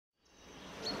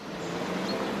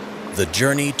The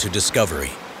journey to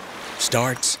discovery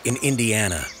starts in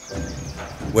Indiana,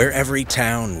 where every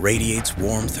town radiates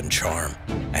warmth and charm,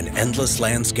 and endless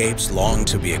landscapes long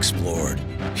to be explored.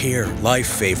 Here, life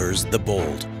favors the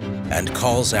bold and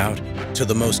calls out to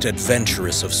the most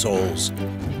adventurous of souls.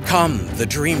 Come, the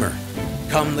dreamer.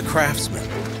 Come, the craftsman,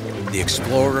 the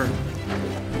explorer,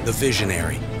 the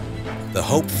visionary, the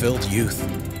hope-filled youth.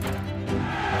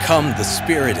 Come, the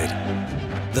spirited,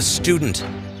 the student,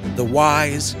 the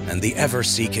wise, and the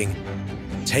ever-seeking.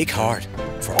 Take heart,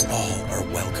 for all are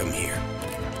welcome here.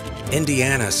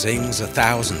 Indiana sings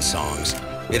 1,000 songs.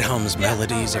 It hums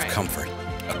melodies of comfort,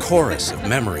 a chorus of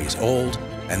memories old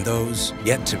and those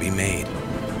yet to be made.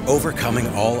 Overcoming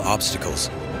all obstacles,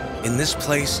 in this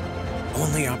place,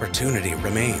 only opportunity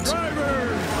remains.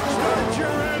 Drivers, start your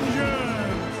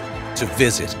engines! To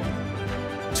visit,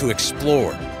 to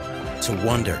explore, to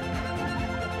wonder.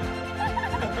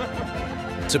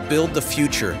 To build the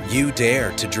future you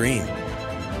dare to dream.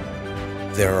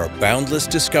 There are boundless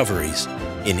discoveries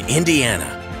in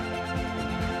Indiana.